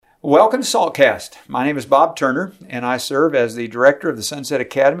Welcome to Saltcast. My name is Bob Turner, and I serve as the director of the Sunset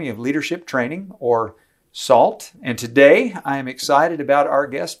Academy of Leadership Training, or SALT. And today, I am excited about our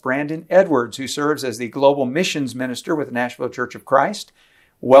guest, Brandon Edwards, who serves as the Global Missions Minister with the Nashville Church of Christ.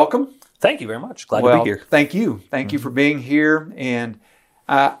 Welcome. Thank you very much. Glad to be here. Thank you. Thank you for being here. And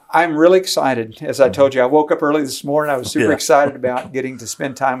I'm really excited. As I told you, I woke up early this morning. I was super excited about getting to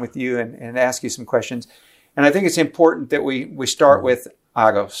spend time with you and ask you some questions. And I think it's important that we start with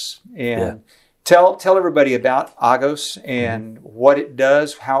Agos and tell everybody about Agos and what it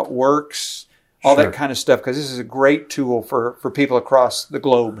does, how it works, all that kind of stuff, because this is a great tool for people across the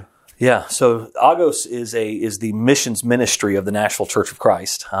globe. Yeah, so Agos is the missions ministry of the Nashville Church of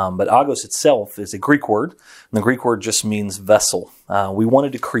Christ, but Agos itself is a Greek word, and the Greek word just means vessel. We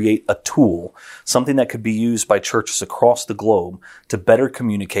wanted to create a tool, something that could be used by churches across the globe to better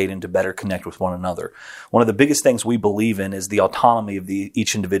communicate and to better connect with one another. One of the biggest things we believe in is the autonomy of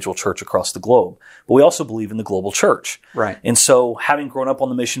each individual church across the globe, but we also believe in the global church. Right. And so having grown up on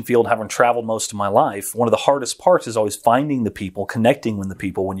the mission field, having traveled most of my life, one of the hardest parts is always finding the people, connecting with the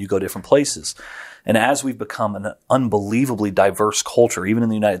people when you go different places. And as we've become an unbelievably diverse culture, even in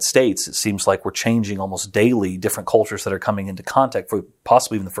the United States, it seems like we're changing almost daily, different cultures that are coming into contact for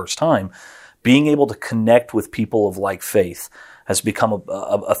possibly even the first time. Being able to connect with people of like faith has become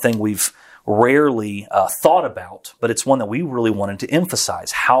a thing we've rarely thought about, but it's one that we really wanted to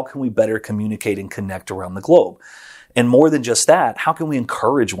emphasize. How can we better communicate and connect around the globe? And more than just that, how can we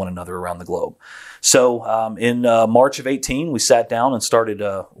encourage one another around the globe? So in March of 18, we sat down and started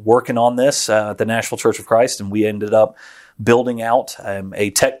working on this at the Nashville Church of Christ, and we ended up building out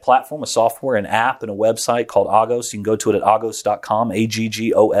a tech platform, a software, an app, and a website called Agos. You can go to it at agos.com,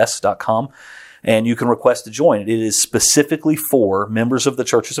 AGGOS.com, and you can request to join. It is specifically for members of the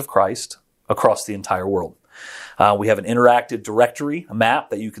Churches of Christ across the entire world. We have an interactive directory, a map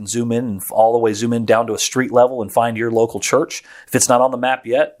that you can zoom in and all the way zoom in down to a street level and find your local church. If it's not on the map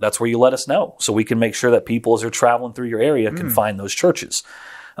yet, that's where you let us know so we can make sure that people as they're traveling through your area can find those churches.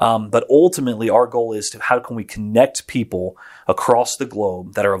 But ultimately, our goal is how can we connect people across the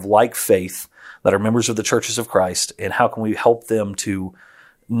globe that are of like faith, that are members of the Churches of Christ, and how can we help them to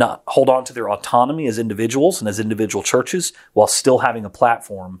not hold on to their autonomy as individuals and as individual churches while still having a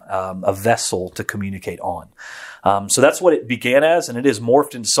platform, a vessel to communicate on. So that's what it began as, and it has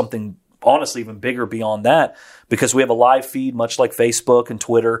morphed into something honestly even bigger beyond that, because we have a live feed, much like Facebook and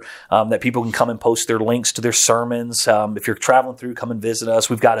Twitter, that people can come and post their links to their sermons. If you're traveling through, come and visit us.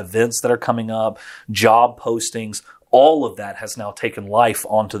 We've got events that are coming up, job postings. All of that has now taken life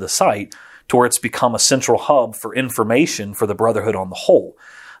onto the site to where it's become a central hub for information for the brotherhood on the whole.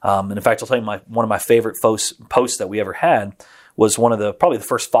 And in fact, I'll tell you one of my favorite posts that we ever had was probably the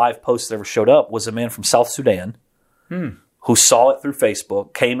first 5 posts that ever showed up was a man from South Sudan who saw it through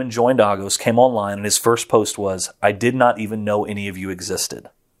Facebook, came and joined Agos, came online, and his first post was, "I did not even know any of you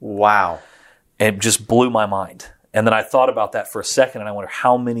existed." Wow. And it just blew my mind. And then I thought about that for a second, and I wonder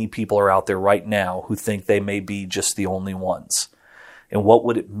how many people are out there right now who think they may be just the only ones. And what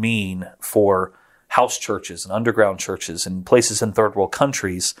would it mean for house churches and underground churches and places in third world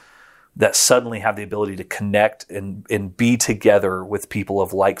countries that suddenly have the ability to connect and be together with people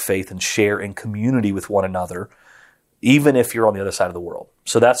of like faith and share in community with one another, even if you're on the other side of the world.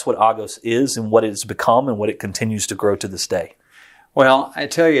 So that's what Agos is and what it's become and what it continues to grow to this day. Well, I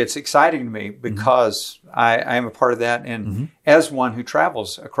tell you, it's exciting to me because I am a part of that. And as one who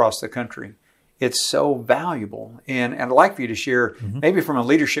travels across the country, it's so valuable. And I'd like for you to share, maybe from a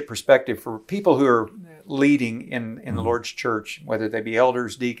leadership perspective, for people who are leading in the Lord's church, whether they be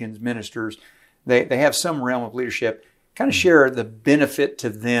elders, deacons, ministers, they have some realm of leadership, kind of share the benefit to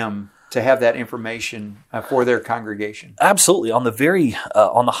them to have that information for their congregation. Absolutely. On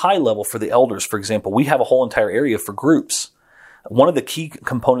the high level for the elders, for example, we have a whole entire area for groups. One of the key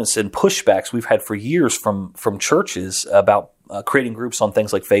components and pushbacks we've had for years from churches about creating groups on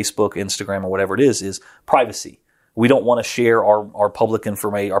things like Facebook, Instagram, or whatever it is privacy. We don't want to share our public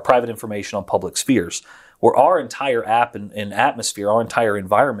information, our private information on public spheres. Where our entire app and atmosphere, our entire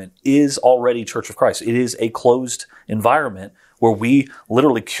environment is already Church of Christ. It is a closed environment where we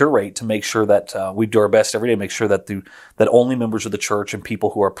literally curate to make sure that we do our best every day to make sure that that only members of the church and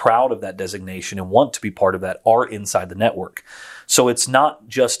people who are proud of that designation and want to be part of that are inside the network. So it's not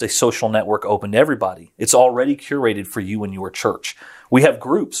just a social network open to everybody. It's already curated for you and your church. We have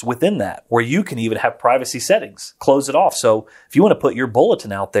groups within that where you can even have privacy settings. Close it off. So if you want to put your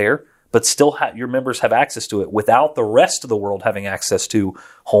bulletin out there, but still your members have access to it without the rest of the world having access to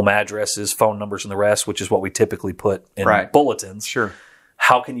home addresses, phone numbers, and the rest, which is what we typically put in bulletins. Sure.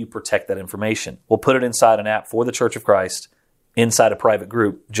 How can you protect that information? We'll put it inside an app for the Church of Christ. inside a private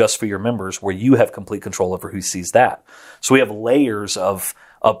group just for your members where you have complete control over who sees that. So we have layers of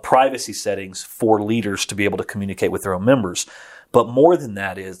privacy settings for leaders to be able to communicate with their own members. But more than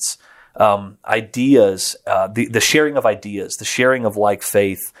that is ideas, the sharing of ideas, the sharing of like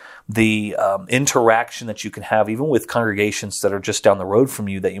faith, the interaction that you can have even with congregations that are just down the road from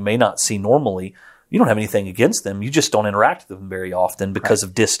you that you may not see normally. You don't have anything against them. You just don't interact with them very often because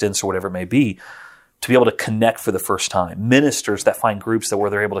of distance or whatever it may be. To be able to connect for the first time. Ministers that find groups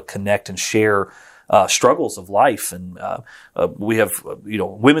where they're able to connect and share struggles of life. And we have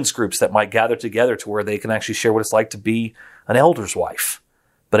women's groups that might gather together to where they can actually share what it's like to be an elder's wife,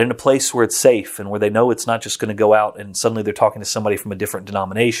 but in a place where it's safe and where they know it's not just going to go out and suddenly they're talking to somebody from a different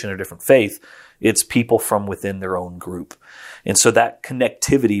denomination or different faith. It's people from within their own group. And so that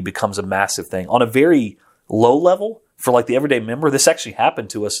connectivity becomes a massive thing. On a very low level, for like the everyday member, this actually happened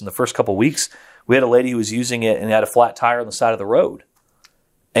to us in the first couple of weeks. We had a lady who was using it and had a flat tire on the side of the road.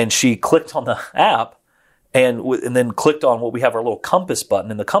 And she clicked on the app and then clicked on what we have our little compass button.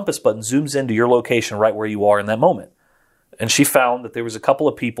 And the compass button zooms into your location right where you are in that moment. And she found that there was a couple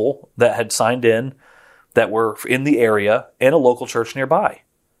of people that had signed in that were in the area and a local church nearby.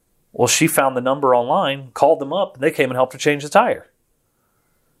 Well, she found the number online, called them up, and they came and helped her change the tire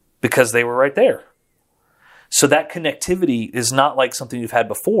because they were right there. So that connectivity is not like something you've had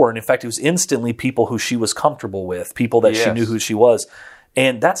before. And in fact, it was instantly people who she was comfortable with, people that she knew who she was.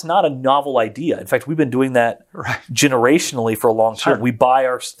 And that's not a novel idea. In fact, we've been doing that generationally for a long time. Sure. We buy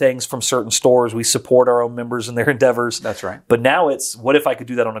our things from certain stores. We support our own members in their endeavors. That's right. But now it's, what if I could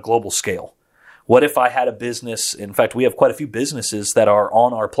do that on a global scale? What if I had a business? In fact, we have quite a few businesses that are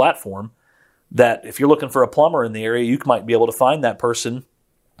on our platform that if you're looking for a plumber in the area, you might be able to find that person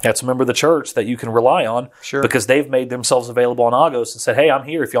that's a member of the church that you can rely on because they've made themselves available on Agos and said, hey, I'm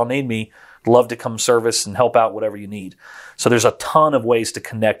here if y'all need me. Love to come service and help out whatever you need. So there's a ton of ways to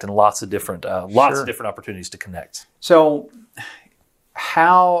connect and lots of different opportunities to connect. So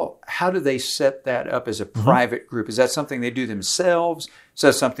how do they set that up as a private group? Is that something they do themselves? Is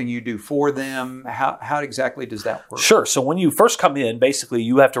that something you do for them? How exactly does that work? Sure. So when you first come in, basically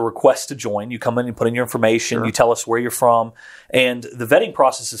you have to request to join. You come in and put in your information. You tell us where you're from. And the vetting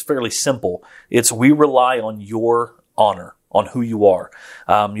process is fairly simple. We rely on your honor, on who you are.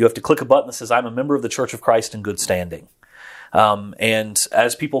 You have to click a button that says, I'm a member of the Church of Christ in good standing. And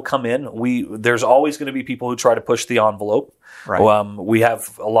as people come in, there's always going to be people who try to push the envelope. Right. We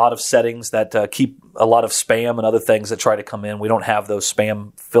have a lot of settings that keep a lot of spam and other things that try to come in. We don't have those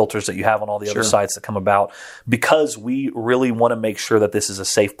spam filters that you have on all the other sites that come about because we really want to make sure that this is a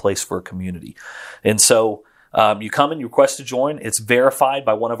safe place for a community. And so you come in, you request to join. It's verified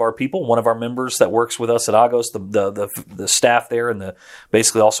by one of our people, one of our members that works with us at Agos, the staff there, and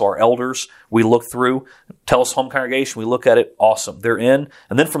basically also our elders. We look through, tell us home congregation, we look at it, awesome, they're in.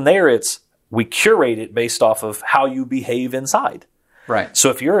 And then from there, we curate it based off of how you behave inside. Right. So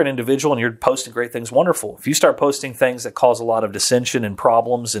if you're an individual and you're posting great things, wonderful. If you start posting things that cause a lot of dissension and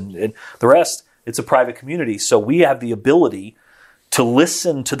problems and the rest, it's a private community. So we have the ability to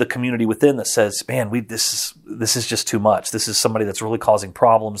listen to the community within that says, man, this is just too much. This is somebody that's really causing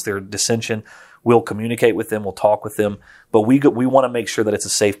problems. They're dissension. We'll communicate with them. We'll talk with them. But we want to make sure that it's a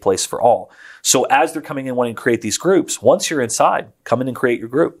safe place for all. So as they're coming in wanting to create these groups, once you're inside, come in and create your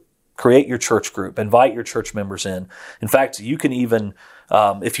group. Create your church group. Invite your church members in. In fact, you can even,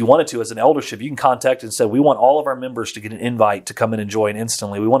 if you wanted to, as an eldership, you can contact and say, we want all of our members to get an invite to come in and join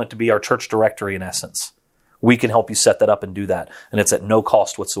instantly. We want it to be our church directory in essence. We can help you set that up and do that. And it's at no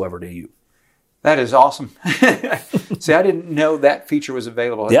cost whatsoever to you. That is awesome. See, I didn't know that feature was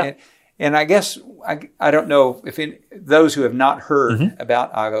available. Yeah. And I guess, I don't know if those who have not heard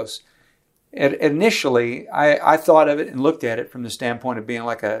about Agos, initially, I thought of it and looked at it from the standpoint of being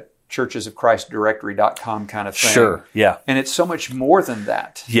like a churchesofchristdirectory.com kind of thing. Sure, yeah. And it's so much more than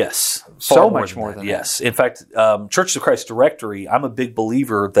that. Yes. So much more than that. Yes. In fact, Churches of Christ Directory, I'm a big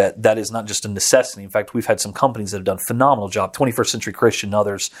believer that is not just a necessity. In fact, we've had some companies that have done a phenomenal job. 21st Century Christian and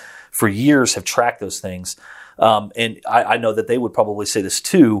others for years have tracked those things. And I know that they would probably say this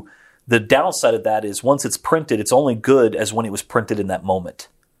too. The downside of that is once it's printed, it's only good as when it was printed in that moment.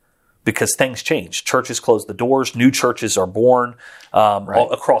 Because things change. Churches close the doors. New churches are born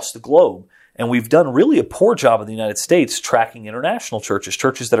all across the globe. And we've done really a poor job in the United States tracking international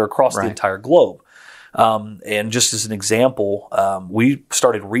churches that are across the entire globe. And just as an example, we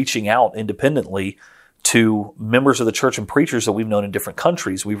started reaching out independently to members of the church and preachers that we've known in different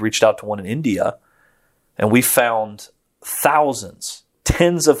countries. We've reached out to one in India, and we found thousands,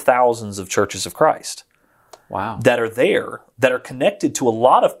 tens of thousands of churches of Christ. Wow. That are there, that are connected to a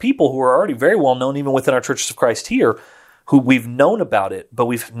lot of people who are already very well known even within our Churches of Christ here, who we've known about it, but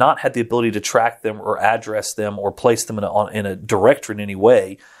we've not had the ability to track them or address them or place them in a directory in any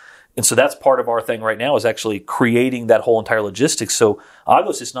way. And so that's part of our thing right now, is actually creating that whole entire logistics. So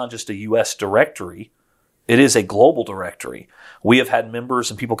Agos is not just a U.S. directory. It is a global directory. We have had members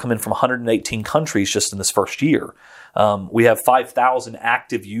and people come in from 118 countries just in this first year. We have 5,000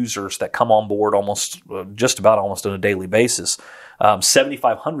 active users that come on board almost on a daily basis.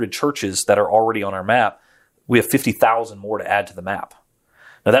 7,500 churches that are already on our map. We have 50,000 more to add to the map.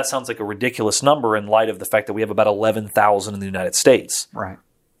 Now that sounds like a ridiculous number in light of the fact that we have about 11,000 in the United States. Right.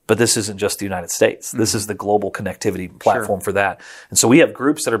 But this isn't just the United States. This is the global connectivity platform for that. And so we have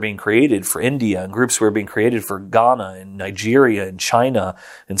groups that are being created for India, and groups that are being created for Ghana and Nigeria and China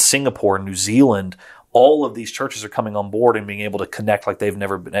and Singapore and New Zealand. All of these churches are coming on board and being able to connect like they've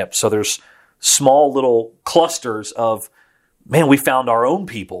never been able. So there's small little clusters of, man, we found our own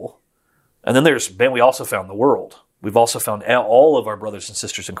people. And then we also found the world. We've also found all of our brothers and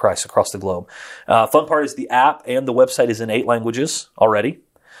sisters in Christ across the globe. Fun part is the app and the website is in 8 languages already.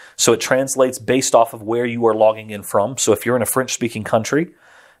 So it translates based off of where you are logging in from. So if you're in a French-speaking country,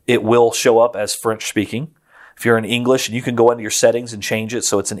 it will show up as French-speaking. If you're in English, you can go into your settings and change it.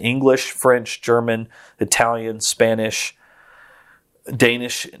 So it's in English, French, German, Italian, Spanish,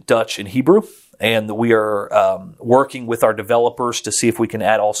 Danish, Dutch, and Hebrew. And we are working with our developers to see if we can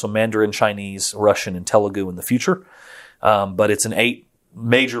add also Mandarin, Chinese, Russian, and Telugu in the future. But it's in 8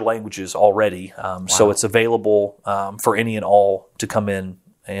 major languages already. So it's available for any and all to come in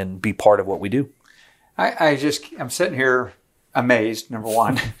and be part of what we do. I'm sitting here amazed, number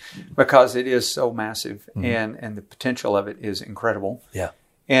one, because it is so massive and the potential of it is incredible. Yeah.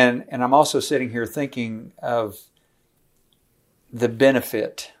 And I'm also sitting here thinking of the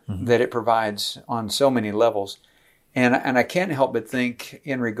benefit that it provides on so many levels. And I can't help but think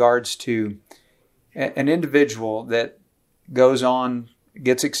in regards to an individual that goes on,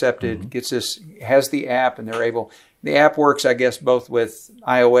 gets accepted, has the app, and the app works, I guess, both with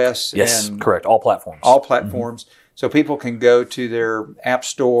iOS and correct, all platforms. So people can go to their app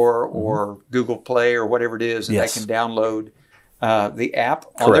store or Google Play or whatever it is, and they can download the app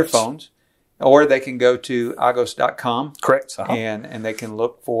on their phones. Or they can go to agos.com. Correct. And they can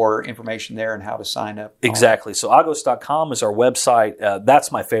look for information there and how to sign up. Exactly. So agos.com is our website.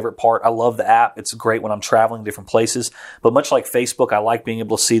 That's my favorite part. I love the app. It's great when I'm traveling different places. But much like Facebook, I like being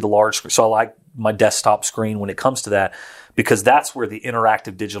able to see the large screen. So I like my desktop screen when it comes to that, because that's where the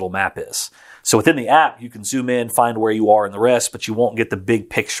interactive digital map is. So within the app, you can zoom in, find where you are and the rest, but you won't get the big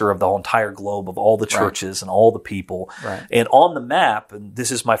picture of the whole entire globe of all the churches and all the people. Right. And on the map, and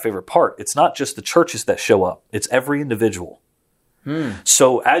this is my favorite part, it's not just the churches that show up, it's every individual.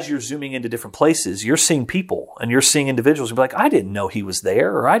 So as you're zooming into different places, you're seeing people and you're seeing individuals and be like, I didn't know he was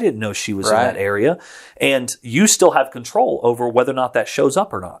there, or I didn't know she was in that area. And you still have control over whether or not that shows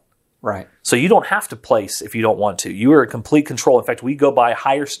up or not. Right. So you don't have to place if you don't want to. You are in complete control. In fact, we go by a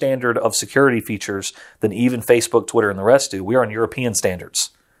higher standard of security features than even Facebook, Twitter, and the rest do. We are on European standards.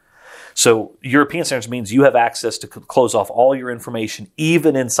 So European standards means you have access to close off all your information,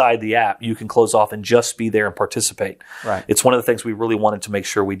 even inside the app. You can close off and just be there and participate. Right. It's one of the things we really wanted to make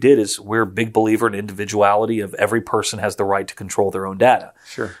sure we did. Is we're a big believer in individuality of every person has the right to control their own data.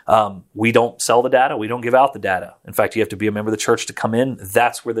 Sure. We don't sell the data. We don't give out the data. In fact, you have to be a member of the church to come in.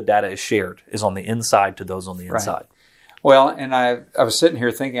 That's where the data is shared, is on the inside to those on the inside. Well, and I was sitting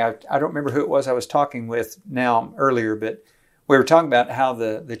here thinking, I don't remember who it was I was talking with now earlier, but we were talking about how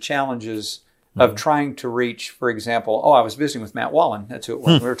the challenges of trying to reach, for example, I was visiting with Matt Wallen. That's who it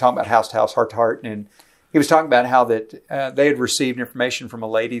was. We were talking about house to house, heart to heart. And he was talking about how that they had received information from a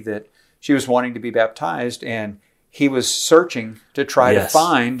lady that she was wanting to be baptized. And he was searching to try to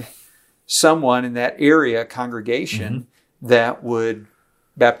find someone in that area, congregation, that would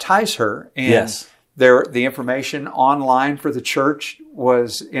baptize her. And the information online for the church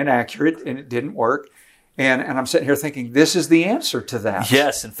was inaccurate and it didn't work. And I'm sitting here thinking, this is the answer to that.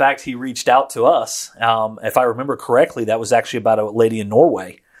 Yes. In fact, he reached out to us. If I remember correctly, that was actually about a lady in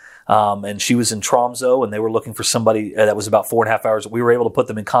Norway. And she was in Tromsø, and they were looking for somebody that was about 4.5 hours. We were able to put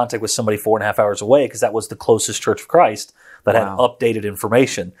them in contact with somebody 4.5 hours away, because that was the closest Church of Christ that had updated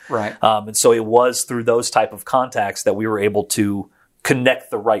information. Right. And so it was through those type of contacts that we were able to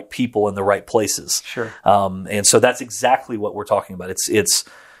connect the right people in the right places. Sure. And so that's exactly what we're talking about.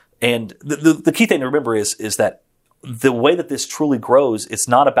 And the key thing to remember is that the way that this truly grows, it's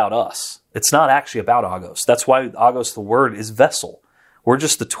not about us. It's not actually about Agos. That's why Agos, the word, is vessel. We're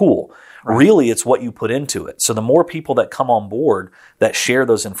just the tool. Right. Really, it's what you put into it. So the more people that come on board that share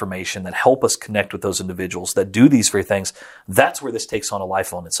those information, that help us connect with those individuals, that do these very things, that's where this takes on a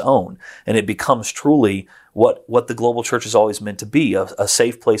life on its own. And it becomes truly what the global church is always meant to be, a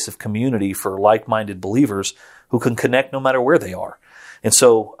safe place of community for like-minded believers who can connect no matter where they are. And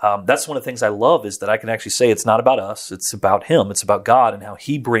so that's one of the things I love, is that I can actually say it's not about us, it's about Him, it's about God and how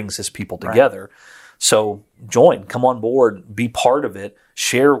He brings His people together. Right. So join, come on board, be part of it,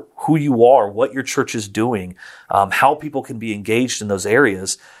 share who you are, what your church is doing, how people can be engaged in those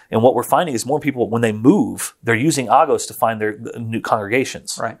areas. And what we're finding is more people, when they move, they're using Agos to find their new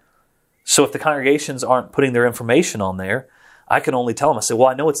congregations. Right. So if the congregations aren't putting their information on there, I can only tell them, I say, well,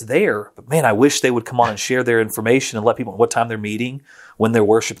 I know it's there, but man, I wish they would come on and share their information and let people know what time they're meeting, when their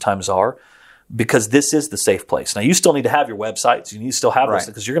worship times are, because this is the safe place. Now, you still need to have your websites. You need to still have those,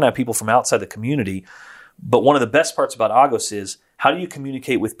 because you're going to have people from outside the community. But one of the best parts about Agos is, how do you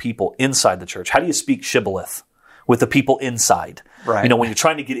communicate with people inside the church? How do you speak shibboleth with the people inside? Right. You know, when you're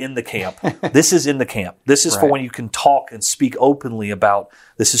trying to get in the camp, this is in the camp. This is for when you can talk and speak openly about,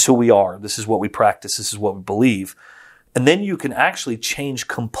 this is who we are, this is what we practice, this is what we believe. And then you can actually change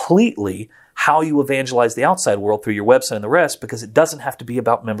completely how you evangelize the outside world through your website and the rest, because it doesn't have to be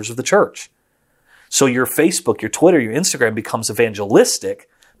about members of the church. So your Facebook, your Twitter, your Instagram becomes evangelistic,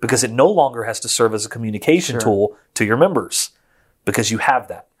 because it no longer has to serve as a communication tool to your members, because you have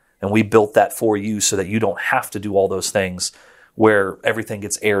that. And we built that for you so that you don't have to do all those things where everything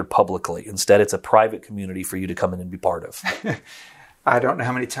gets aired publicly. Instead, it's a private community for you to come in and be part of. I don't know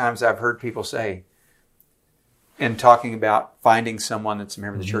how many times I've heard people say, in talking about finding someone that's a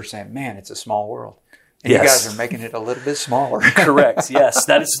member of the church, saying, man, it's a small world. And you guys are making it a little bit smaller. Correct. Yes.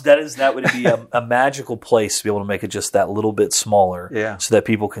 That would be a magical place to be able to make it just that little bit smaller, so that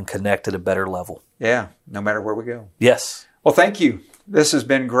people can connect at a better level. Yeah. No matter where we go. Yes. Well, thank you. This has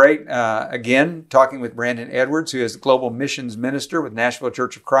been great. Again, talking with Brandon Edwards, who is the Global Missions Minister with Nashville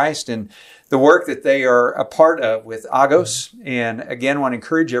Church of Christ, and the work that they are a part of with Agos. And again, I want to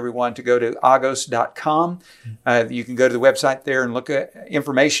encourage everyone to go to agos.com. You can go to the website there and look at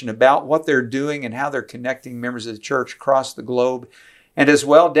information about what they're doing and how they're connecting members of the church across the globe. And as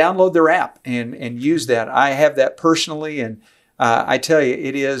well, download their app and use that. I have that personally, and I tell you,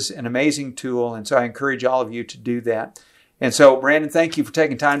 it is an amazing tool. And so I encourage all of you to do that. And so, Brandon, thank you for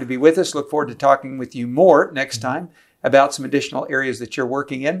taking time to be with us. Look forward to talking with you more next time about some additional areas that you're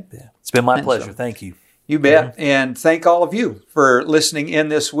working in. Yeah. It's been my pleasure. Thank you. You bet. And thank all of you for listening in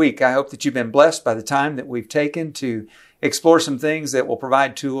this week. I hope that you've been blessed by the time that we've taken to explore some things that will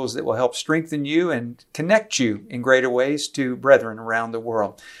provide tools that will help strengthen you and connect you in greater ways to brethren around the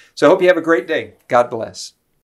world. So I hope you have a great day. God bless.